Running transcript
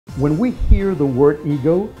When we hear the word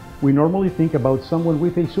ego, we normally think about someone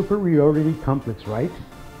with a superiority complex, right?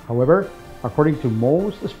 However, according to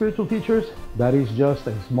most spiritual teachers, that is just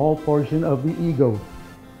a small portion of the ego.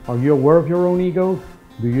 Are you aware of your own ego?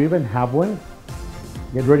 Do you even have one?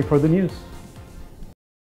 Get ready for the news.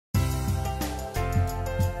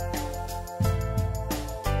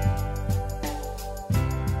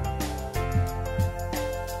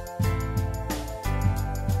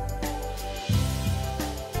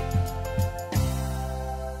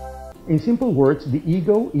 In simple words, the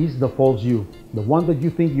ego is the false you, the one that you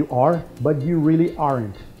think you are, but you really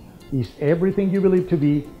aren't. It's everything you believe to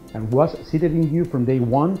be and was seated in you from day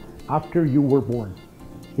one after you were born.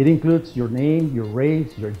 It includes your name, your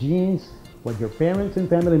race, your genes, what your parents and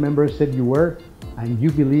family members said you were, and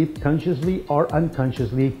you believe consciously or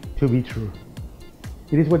unconsciously to be true.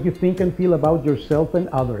 It is what you think and feel about yourself and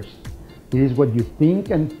others. It is what you think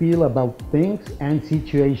and feel about things and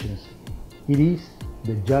situations. It is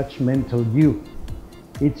the judgmental you.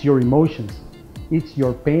 It's your emotions. It's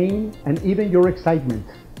your pain and even your excitement.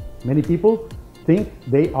 Many people think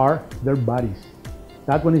they are their bodies.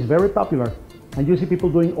 That one is very popular, and you see people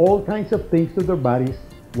doing all kinds of things to their bodies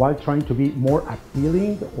while trying to be more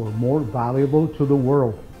appealing or more valuable to the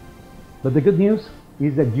world. But the good news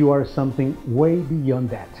is that you are something way beyond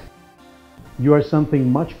that. You are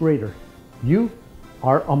something much greater. You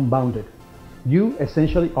are unbounded. You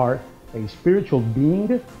essentially are a spiritual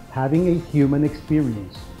being having a human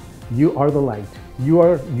experience. You are the light. You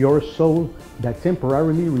are your soul that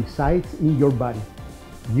temporarily resides in your body.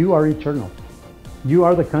 You are eternal. You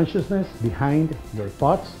are the consciousness behind your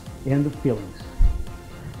thoughts and the feelings.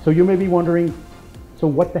 So you may be wondering, so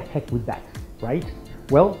what the heck with that, right?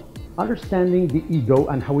 Well, understanding the ego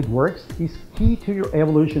and how it works is key to your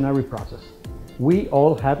evolutionary process. We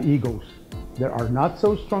all have egos. There are not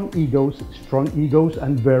so strong egos,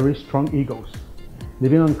 and very strong egos.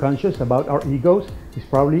 Living unconscious about our egos is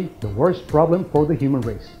probably the worst problem for the human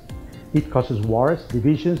race. It causes wars,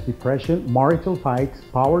 divisions, depression, marital fights,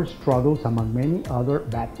 power struggles, among many other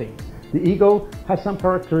bad things. The ego has some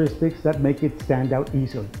characteristics that make it stand out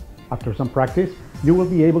easily. After some practice, you will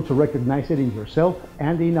be able to recognize it in yourself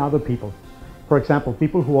and in other people. For example,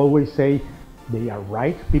 people who always say they are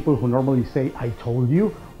right, people who normally say I told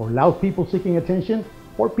you, or loud people seeking attention,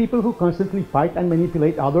 or people who constantly fight and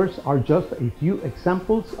manipulate others are just a few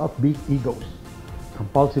examples of big egos.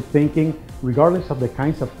 Compulsive thinking, regardless of the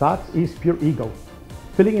kinds of thoughts, is pure ego.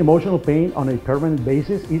 Feeling emotional pain on a permanent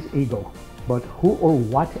basis is ego. But who or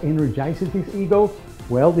what energizes this ego?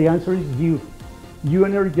 Well, the answer is you. You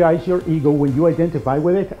energize your ego when you identify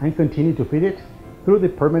with it and continue to feed it through the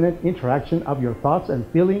permanent interaction of your thoughts and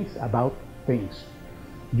feelings about things.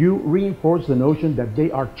 You reinforce the notion that they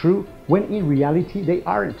are true when in reality they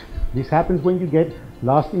aren't. This happens when you get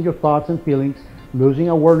lost in your thoughts and feelings, losing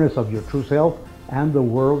awareness of your true self and the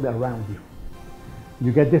world around you.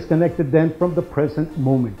 You get disconnected then from the present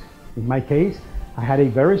moment. In my case, I had a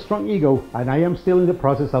very strong ego and I am still in the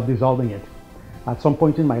process of dissolving it. At some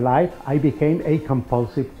point in my life, I became a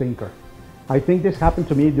compulsive thinker. I think this happened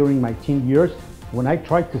to me during my teen years when I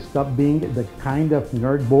tried to stop being the kind of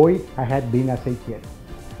nerd boy I had been as a kid.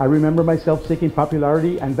 I remember myself seeking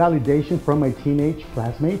popularity and validation from my teenage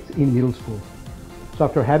classmates in middle school. So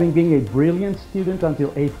after having been a brilliant student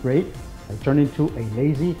until 8th grade, I turned into a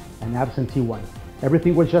lazy and absentee one.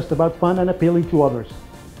 Everything was just about fun and appealing to others.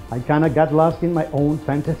 I kinda got lost in my own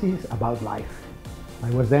fantasies about life. I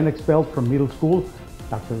was then expelled from middle school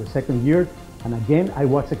after the second year, and again I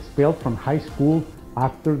was expelled from high school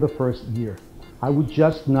after the first year. I would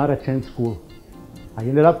just not attend school. I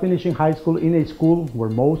ended up finishing high school in a school where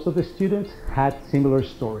most of the students had similar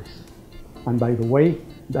stories. And by the way,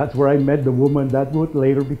 that's where I met the woman that would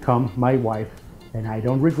later become my wife, and I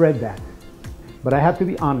don't regret that. But I have to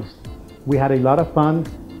be honest, we had a lot of fun,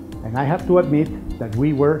 and I have to admit that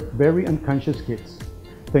we were very unconscious kids.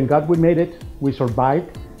 Thank God we made it, we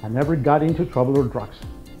survived, and never got into trouble or drugs.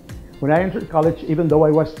 When I entered college, even though I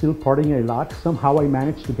was still partying a lot, somehow I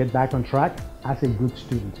managed to get back on track as a good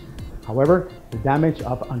student. However, the damage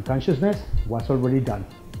of unconsciousness was already done.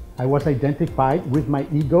 I was identified with my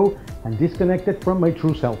ego and disconnected from my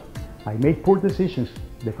true self. I made poor decisions.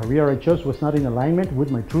 The career I chose was not in alignment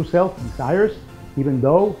with my true self desires, even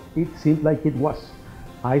though it seemed like it was.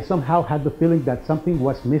 I somehow had the feeling that something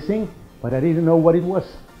was missing, but I didn't know what it was.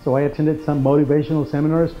 So I attended some motivational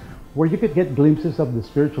seminars where you could get glimpses of the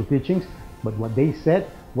spiritual teachings, but what they said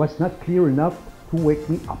was not clear enough to wake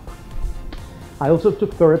me up. I also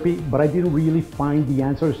took therapy, but I didn't really find the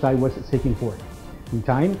answers I was seeking for. In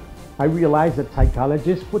time, I realized that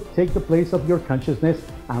psychologists would take the place of your consciousness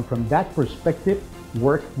and from that perspective,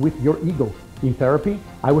 work with your ego. In therapy,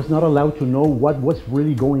 I was not allowed to know what was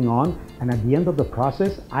really going on, and at the end of the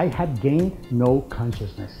process, I had gained no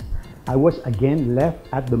consciousness. I was again left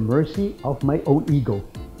at the mercy of my own ego.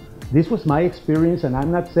 This was my experience, and I'm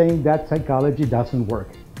not saying that psychology doesn't work.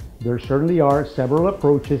 There certainly are several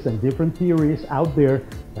approaches and different theories out there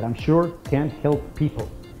that I'm sure can help people.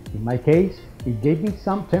 In my case, it gave me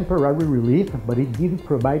some temporary relief, but it didn't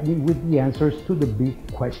provide me with the answers to the big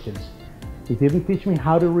questions. It didn't teach me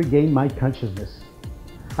how to regain my consciousness.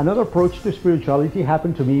 Another approach to spirituality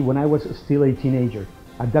happened to me when I was still a teenager.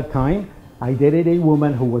 At that time, I dated a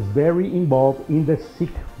woman who was very involved in the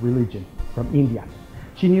Sikh religion from India.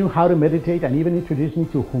 She knew how to meditate and even introduced me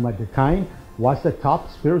to whom at the time was the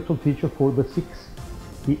top spiritual teacher for the Sikhs.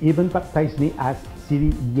 He even baptized me as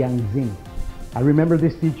Siri Yangzin. I remember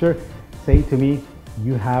this teacher saying to me,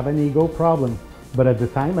 "You have an ego problem," but at the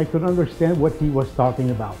time I couldn't understand what he was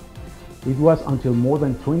talking about. It was until more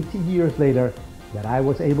than 20 years later that I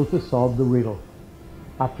was able to solve the riddle.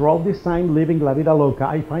 After all this time living La Vida Loca,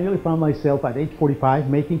 I finally found myself at age 45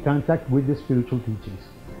 making contact with the spiritual teachings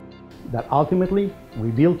that ultimately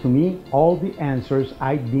revealed to me all the answers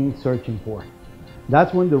I'd been searching for.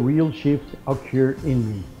 That's when the real shift occurred in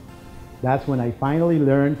me. That's when I finally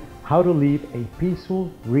learned how to live a peaceful,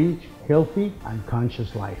 rich, healthy, and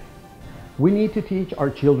conscious life. We need to teach our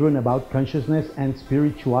children about consciousness and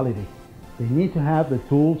spirituality. They need to have the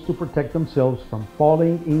tools to protect themselves from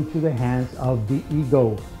falling into the hands of the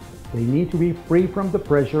ego. They need to be free from the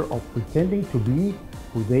pressure of pretending to be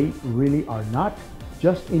who they really are not,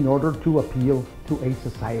 just in order to appeal to a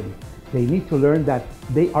society. They need to learn that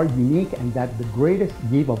they are unique and that the greatest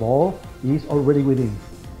gift of all is already within,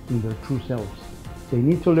 in their true selves. They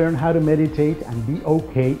need to learn how to meditate and be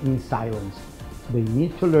okay in silence. They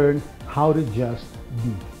need to learn how to just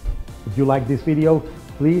be. If you like this video,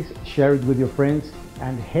 please share it with your friends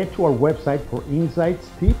and head to our website for insights,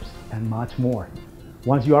 tips, and much more.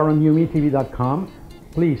 Once you are on NewMeTV.com,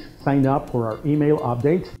 please sign up for our email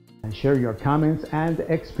updates and share your comments and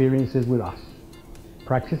experiences with us.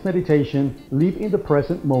 Practice meditation, live in the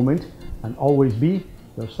present moment, and always be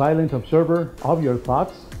the silent observer of your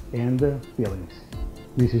thoughts and feelings.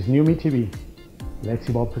 This is New Me TV. Let's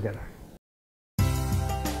evolve together.